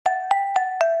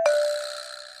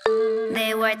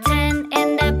They were 10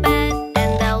 in the bed,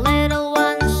 and the little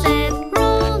one said,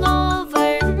 roll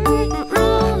over,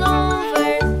 roll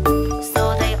over.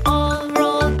 So they all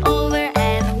rolled over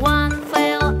and one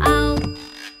fell out.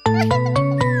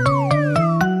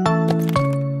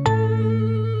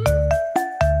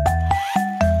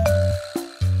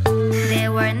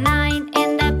 There were 9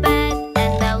 in the bed,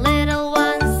 and the little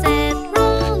one said,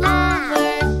 roll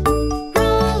over,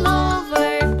 roll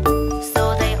over.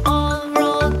 So they all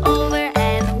rolled over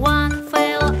and one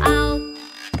fell out.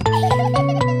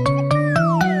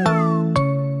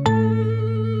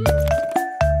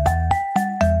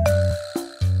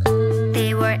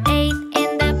 There were 8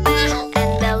 in the bed,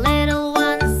 and the little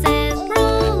one said,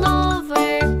 roll over,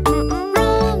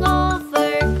 roll over.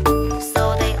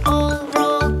 So they all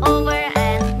rolled over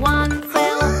and one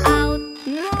fell out.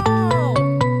 No!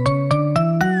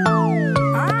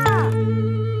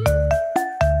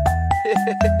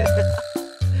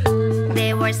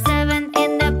 There were 7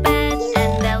 in the bed,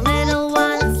 and the little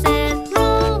one said,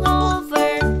 roll over,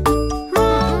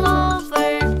 roll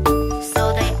over.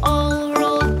 So they all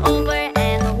rolled over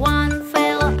and one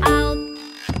fell out.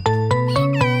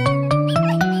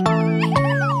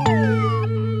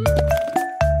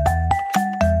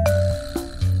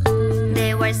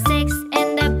 There were 6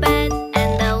 in the bed,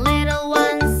 and the little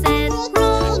one said,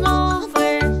 roll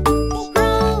over,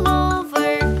 roll over.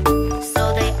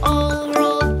 So they all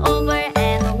rolled over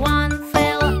and one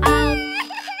fell out.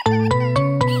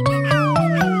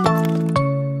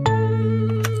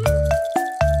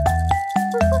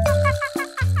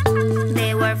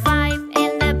 There were 5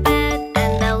 in the bed,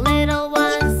 and the little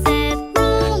one said,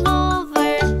 roll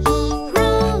over,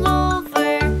 roll over.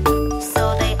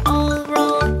 So they all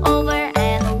rolled over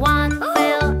and one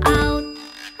fell out.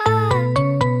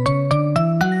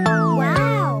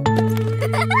 Wow!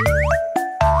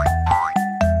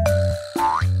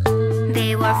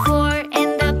 There were 4 in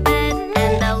the bed,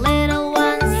 and the little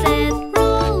one said,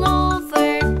 roll over,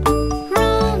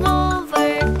 roll over.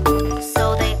 So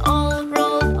they all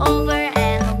rolled over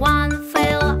and one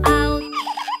fell out.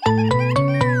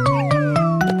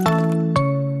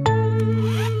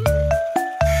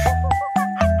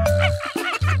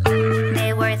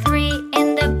 There were 3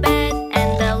 in the bed,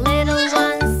 and the little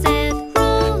one said,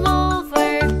 roll over,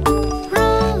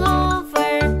 roll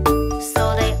over. So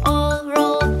they all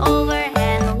rolled over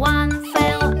and one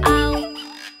fell out.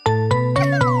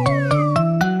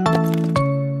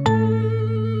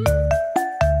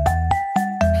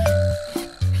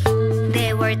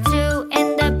 There were 2 in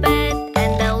the bed,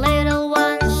 and the little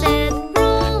one said,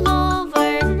 roll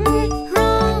over,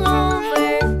 roll over.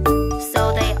 So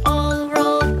they all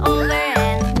rolled over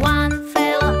and one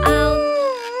fell out.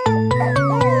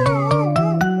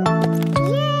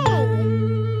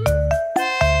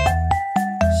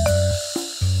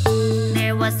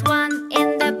 There was 1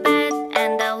 in the bed,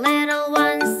 and the little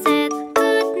one said,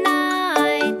 good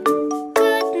night,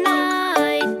 good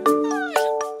night.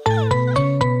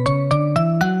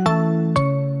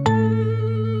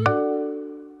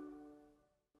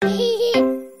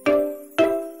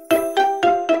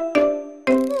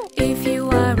 If you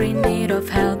are in need of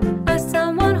help, ask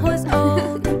someone who's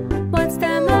old. What's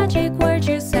the magic word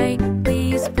you say?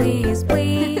 Please, please,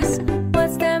 please.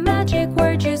 What's the magic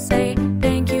word you say?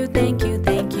 Thank you, thank you,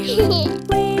 thank you.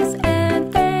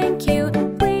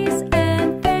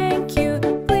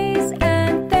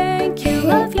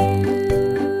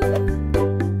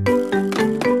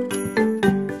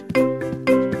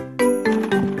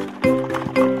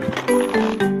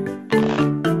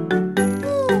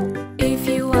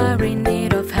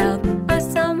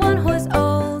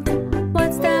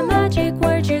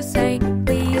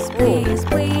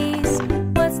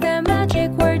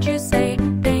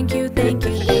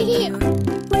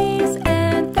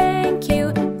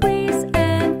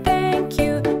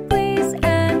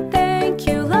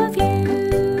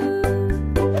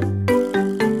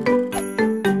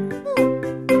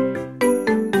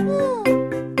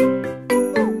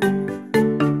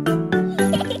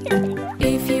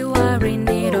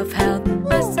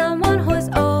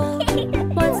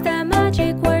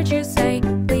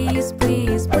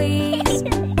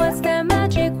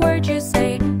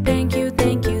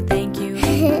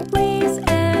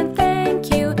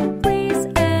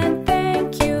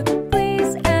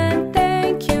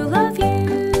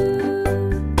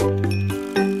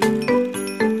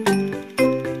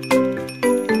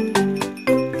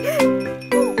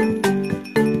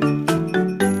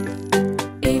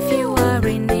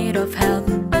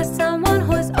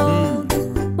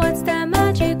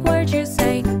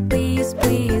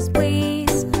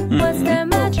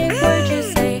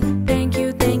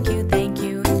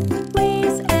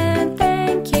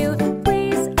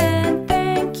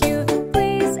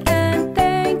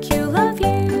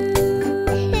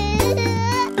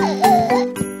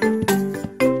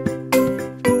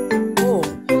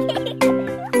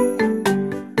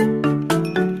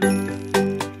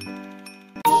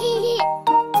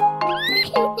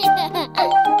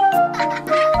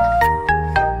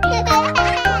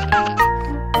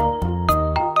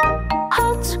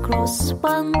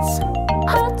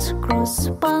 hot cross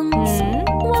buns.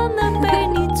 One a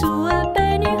penny, two a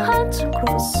penny, hot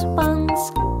cross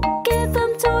buns. Give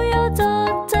them to your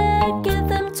daughter, give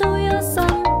them to your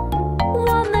son.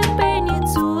 One a penny,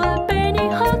 two a penny,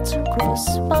 hot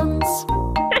cross buns.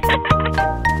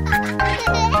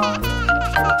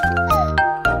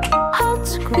 Hot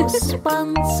cross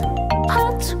buns,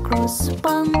 hot cross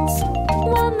buns.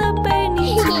 One a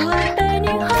penny, two a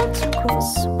penny, hot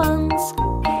cross buns.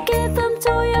 Give them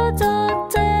to your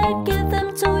daughter, give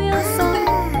them to your son.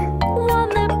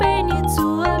 One a penny,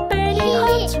 two a penny,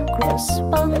 hot cross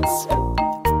buns.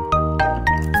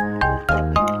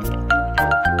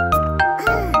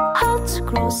 Hot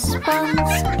cross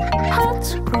buns, hot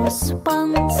cross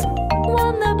buns.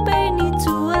 One a penny,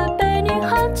 two a penny,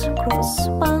 hot cross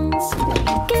buns.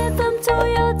 Give them to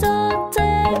your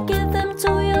daughter, give them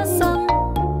to your son.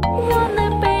 One a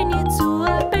penny, two a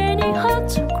penny,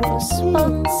 hot cross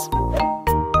buns.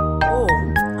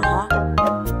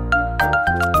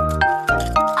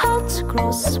 Hot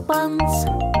cross buns,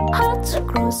 hot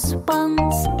cross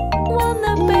buns. One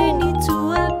a penny,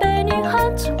 two a penny,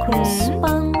 hot cross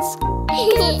buns.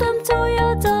 Give them to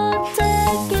your daughter,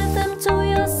 give them to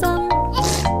your son.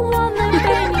 One a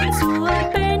penny, two a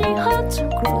penny, hot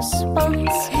cross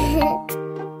buns.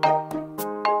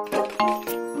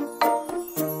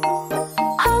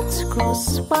 Hot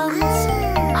cross buns,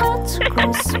 hot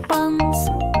cross buns.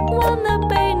 One a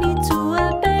penny, two a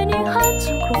penny, hot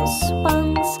cross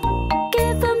buns.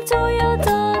 Give them to your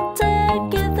daughter,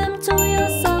 give them to your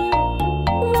son.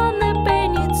 One a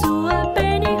penny, two a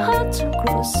penny, hot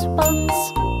cross buns.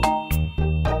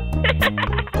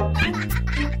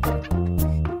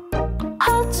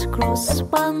 Hot cross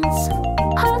buns,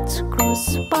 hot cross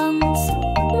buns.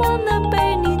 One a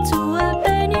penny, two a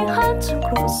penny, hot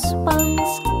cross buns.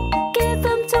 Give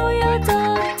them to your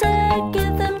daughter,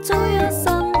 give them to your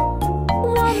son.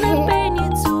 One a penny,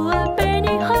 two a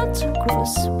penny, hot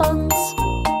cross buns.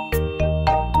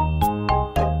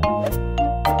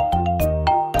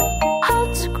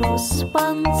 Hot cross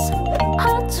buns,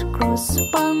 hot cross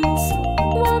buns.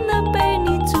 One a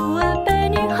penny, two a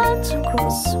penny, hot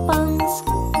cross buns.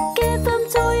 Give them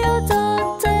to your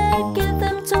daughter, give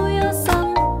them to your son.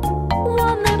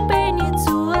 One a penny,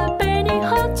 two a penny,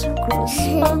 hot cross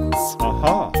buns.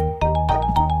 Aha!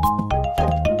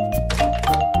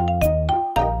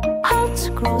 Hot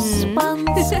cross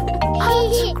buns,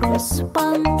 hot cross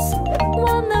buns.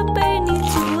 One a penny,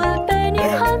 two a penny,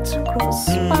 hot cross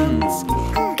buns.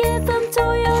 Give them to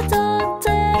your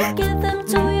daughter, give them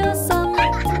to your son.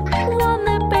 One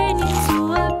a penny,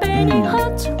 two a penny,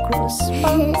 hot cross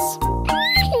buns.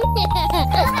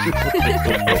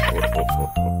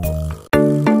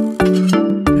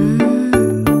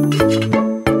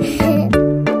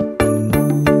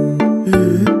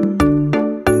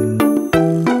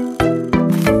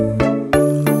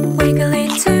 Wiggly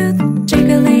tooth,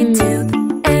 jiggly tooth,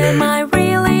 am I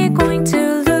really going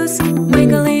to lose?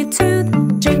 Wiggly tooth,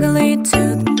 jiggly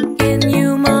tooth, can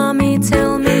you, mommy,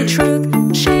 tell me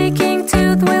truth? Shaking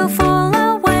tooth will fall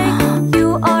away.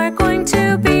 You are going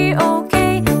to be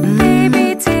okay.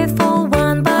 Baby teeth fall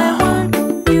one by one.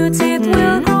 New teeth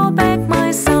will grow back,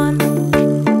 my son.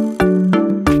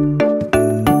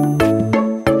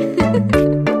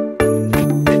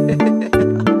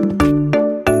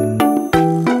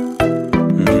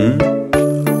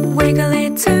 Wiggly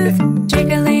tooth,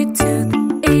 jiggly tooth,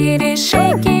 it is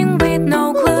shaking with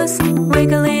no clues.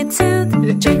 Wiggly tooth,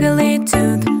 jiggly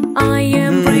tooth, I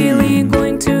am really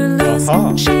going to lose.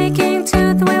 Aha. Shaking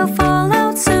tooth will fall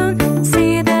out soon.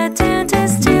 See the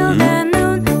dentist till the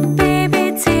noon.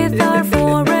 Baby teeth are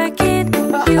for a kid.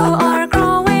 You are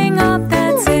growing up,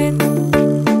 that's it.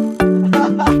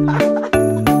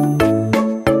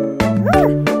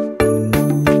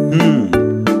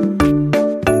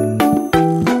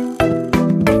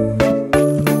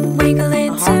 Wiggly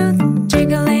tooth,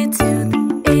 jiggly tooth,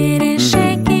 it is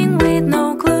shaking with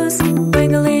no clues.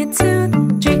 Wiggly tooth,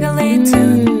 jiggly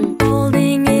tooth,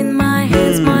 holding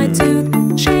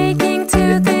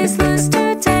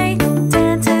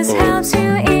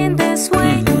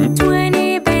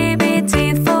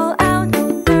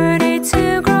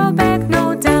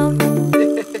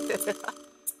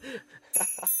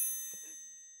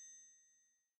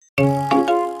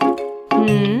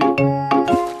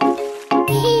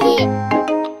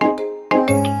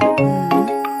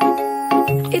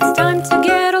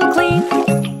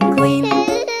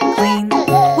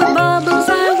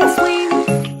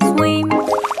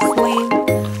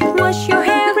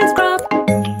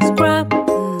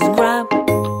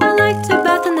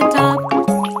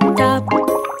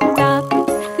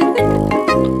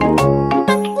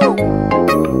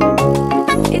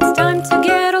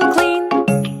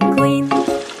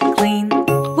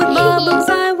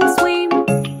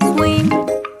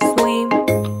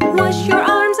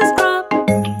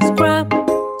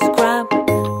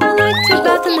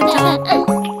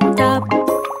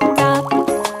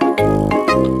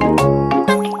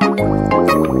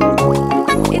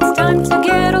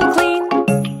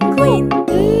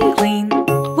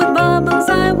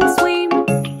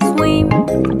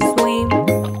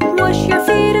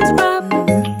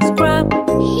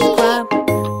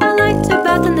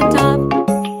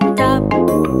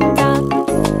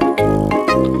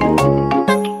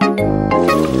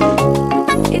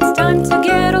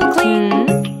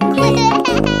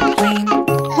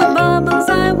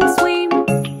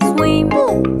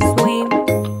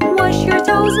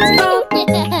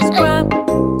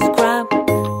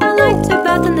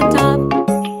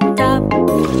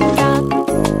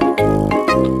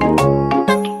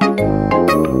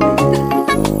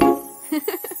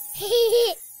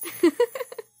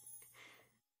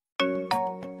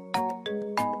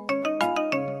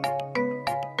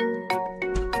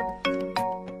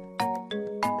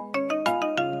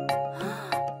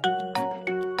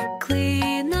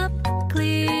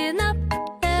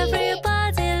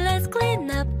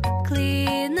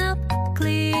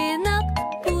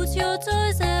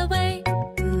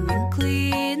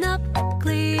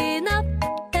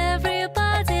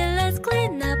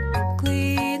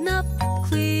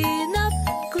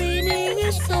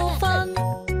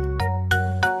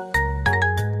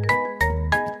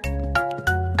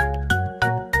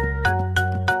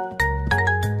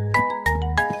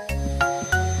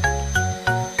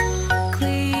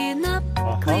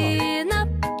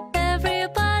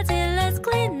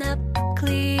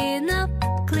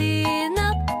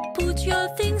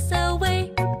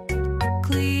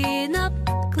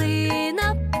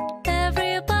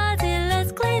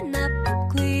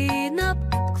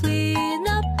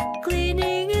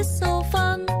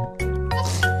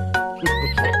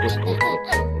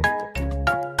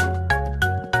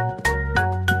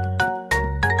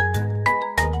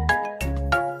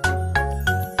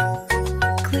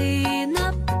Clean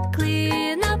up,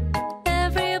 clean up.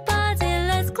 Everybody,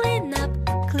 let's clean up.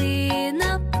 Clean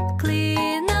up,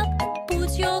 clean up.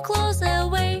 Put your clothes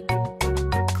away.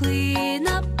 Clean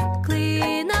up,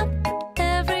 clean up.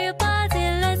 Everybody,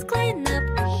 let's clean up.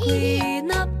 Clean